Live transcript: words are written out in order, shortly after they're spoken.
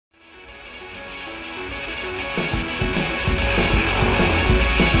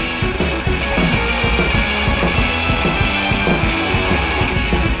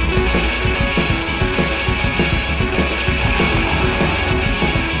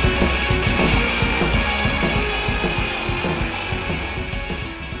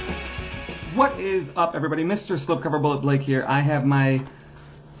up, everybody? Mr. Slipcover Bulleit Blake here. I have my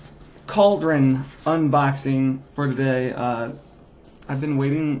Cauldron unboxing for today. I've been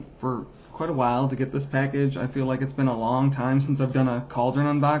waiting for quite a while to get this package. I feel like it's been a long time since I've done a Cauldron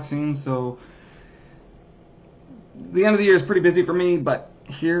unboxing, so the end of the year is pretty busy for me, but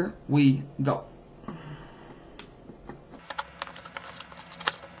here we go.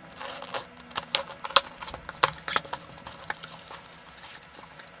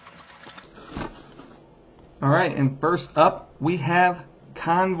 Alright, and first up we have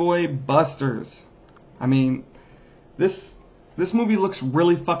Convoy Busters. I mean, this movie looks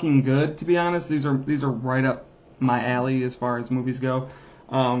really fucking good, to be honest. These are right up my alley as far as movies go.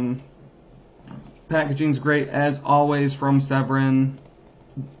 Packaging's great as always from Severin.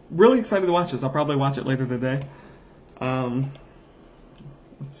 Really excited to watch this. I'll probably watch it later today. Let's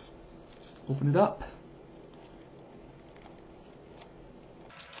just open it up.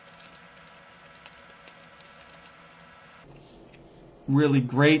 Really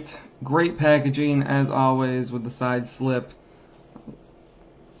great packaging as always with the side slip.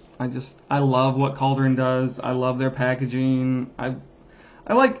 I love what Cauldron does. I love their packaging. I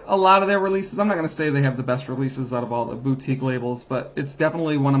like a lot of their releases. I'm not going to say they have the best releases out of all the boutique labels, but it's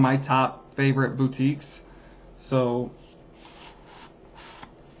definitely one of my top favorite boutiques. So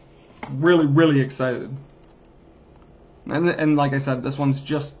really excited. And like I said, this one's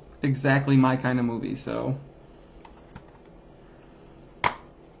just exactly my kind of movie, so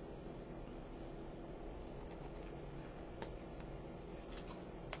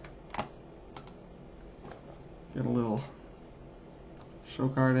get a little show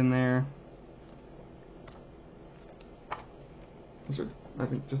card in there. Those are, I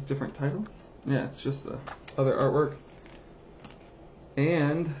think, just different titles. Yeah, it's just the other artwork.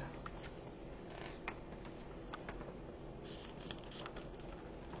 And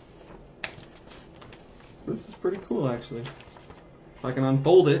this is pretty cool, actually. If I can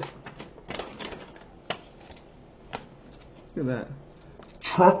unfold it. Look at that.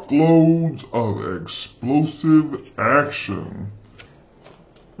 Truckloads of explosive action.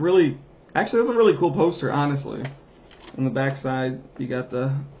 Really, actually, that's a really cool poster, honestly. On the back side, you got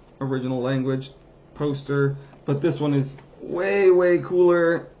the original language poster, but this one is way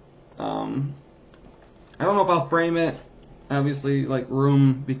cooler. I don't know if I'll frame it. Obviously, like,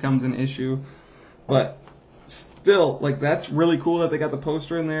 room becomes an issue, but still, like, that's really cool that they got the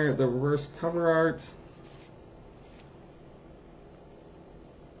poster in there. The reverse cover art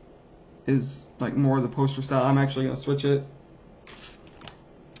is like more of the poster style. I'm actually going to switch it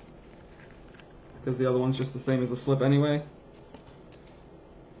because the other one's just the same as the slip anyway.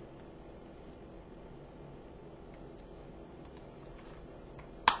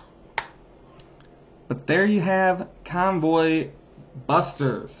 But there you have Convoy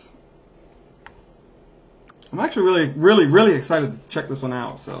Busters. I'm actually really excited to check this one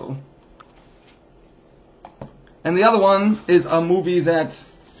out. So, and the other one is a movie that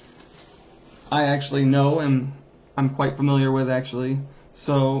I actually know and I'm quite familiar with, actually.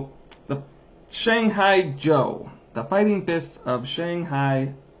 So, the Shanghai Joe, the Fighting Fists of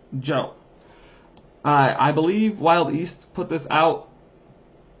Shanghai Joe. I believe Wild East put this out.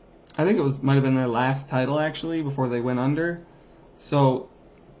 I think it might have been their last title, actually, before they went under. So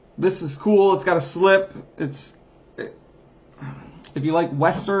this is cool. It's got a slip. If you like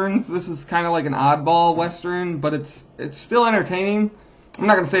westerns, this is kind of like an oddball western, but it's still entertaining. I'm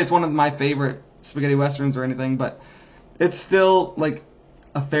not going to say it's one of my favorite spaghetti westerns or anything, but it's still like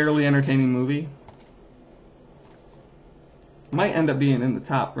a fairly entertaining movie. Might end up being in the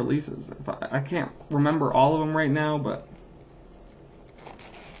top releases. I can't remember all of them right now, but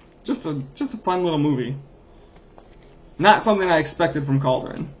just a fun little movie. Not something I expected from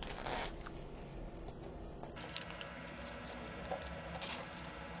Cauldron.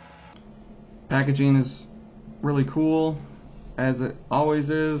 Packaging is really cool, as it always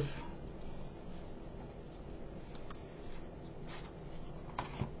is.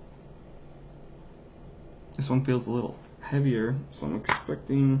 This one feels a little heavier, so I'm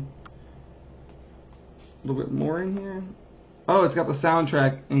expecting a little bit more in here. Oh, it's got the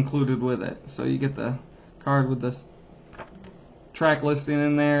soundtrack included with it, so you get the card with this track listing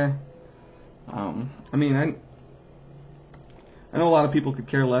in there. I mean, I know a lot of people could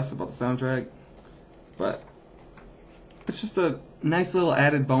care less about the soundtrack, but it's just a nice little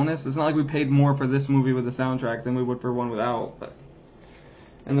added bonus. It's not like we paid more for this movie with the soundtrack than we would for one without. But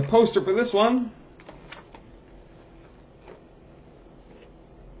and the poster for this one,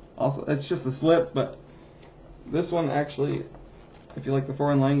 also, it's just a slip, but this one actually, if you like the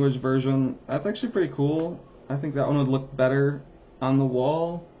foreign language version, that's actually pretty cool. I think that one would look better on the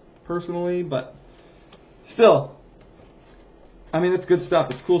wall, personally, but still, I mean, it's good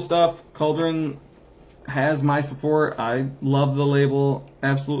stuff. It's cool stuff. Cauldron has my support. I love the label.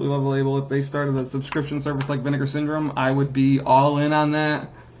 Absolutely love the label. If they started a subscription service like Vinegar Syndrome, I would be all in on that.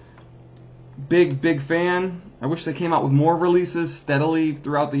 Big fan. I wish they came out with more releases steadily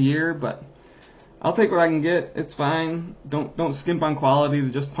throughout the year, but I'll take what I can get. It's fine. Don't skimp on quality to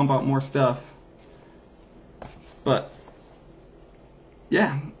just pump out more stuff. But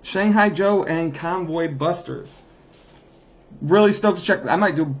yeah, Shanghai Joe and Convoy Busters. Really stoked to check. I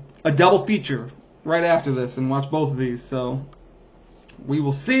might do a double feature right after this and watch both of these. So we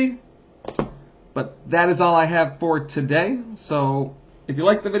will see. But that is all I have for today. So if you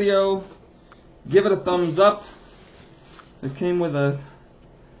liked the video, give it a thumbs up. It came with a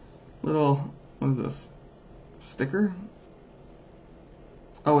little, what is this? Sticker?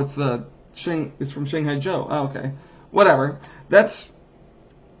 Oh, it's it's from Shanghai Joe. Oh, okay. Whatever. That's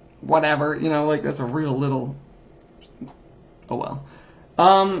whatever, you know, like that's a real little, oh well.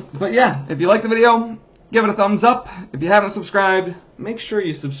 But yeah, if you like the video, give it a thumbs up. If you haven't subscribed, make sure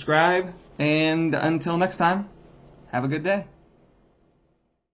you subscribe. And until next time, have a good day.